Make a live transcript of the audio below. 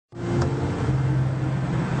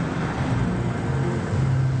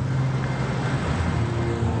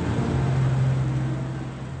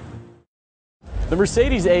The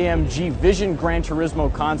Mercedes-AMG Vision Gran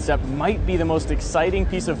Turismo concept might be the most exciting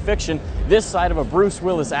piece of fiction this side of a Bruce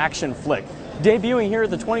Willis action flick. Debuting here at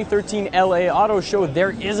the 2013 LA Auto Show,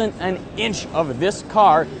 there isn't an inch of this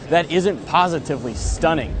car that isn't positively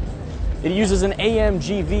stunning. It uses an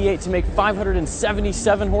AMG V8 to make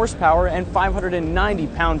 577 horsepower and 590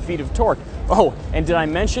 pound-feet of torque. Oh, and did I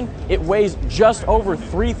mention, it weighs just over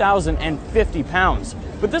 3,050 pounds.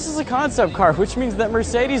 But this is a concept car, which means that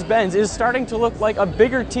Mercedes-Benz is starting to look like a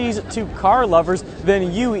bigger tease to car lovers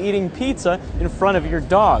than you eating pizza in front of your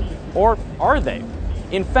dog. Or are they?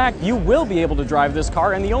 In fact, you will be able to drive this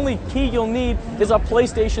car, and the only key you'll need is a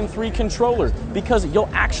PlayStation 3 controller, because you'll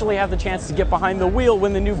actually have the chance to get behind the wheel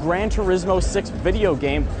when the new Gran Turismo 6 video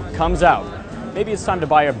game comes out. Maybe it's time to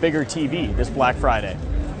buy a bigger TV this Black Friday.